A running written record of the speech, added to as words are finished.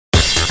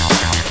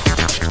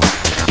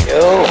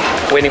go.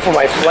 Waiting for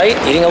my flight,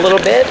 eating a little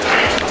bit.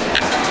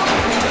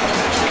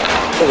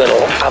 A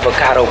little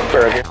avocado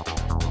burger.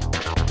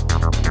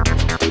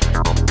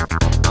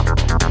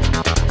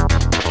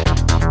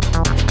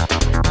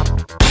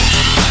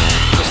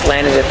 Just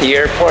landed at the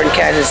airport in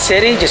Kansas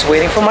City, just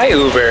waiting for my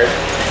Uber.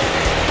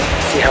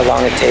 See how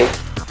long it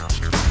takes.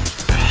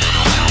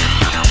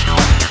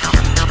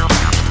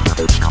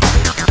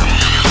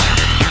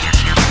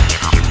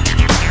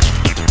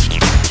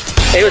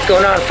 Hey, what's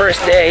going on? First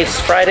day, it's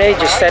Friday,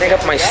 just setting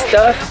up my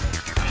stuff.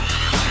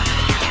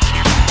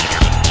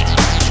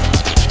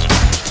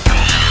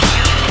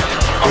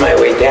 On my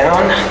way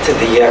down to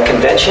the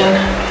convention,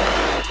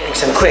 getting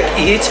some quick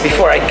eats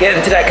before I get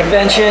into that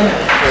convention.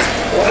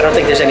 I don't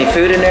think there's any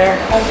food in there.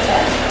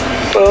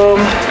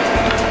 Boom.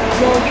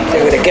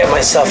 I'm gonna get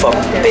myself a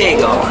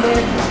bagel.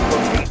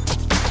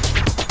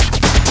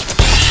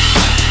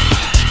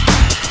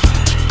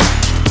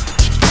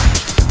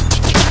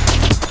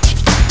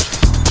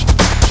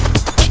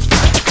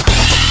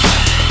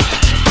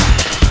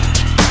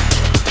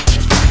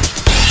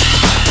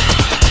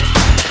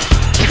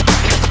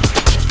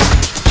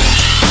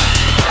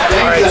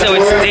 So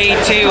it's day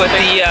 2 at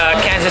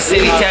the Kansas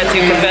City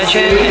Tattoo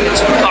Convention, and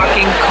it's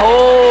fucking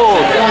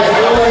cold.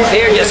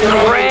 They're just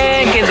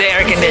cranking the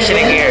air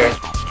conditioning here.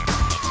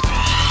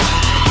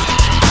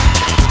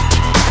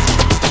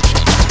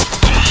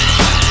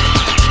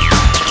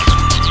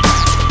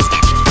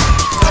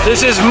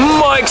 This is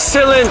my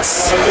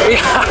excellence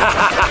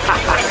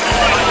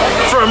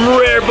from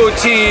Rare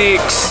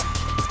Boutiques.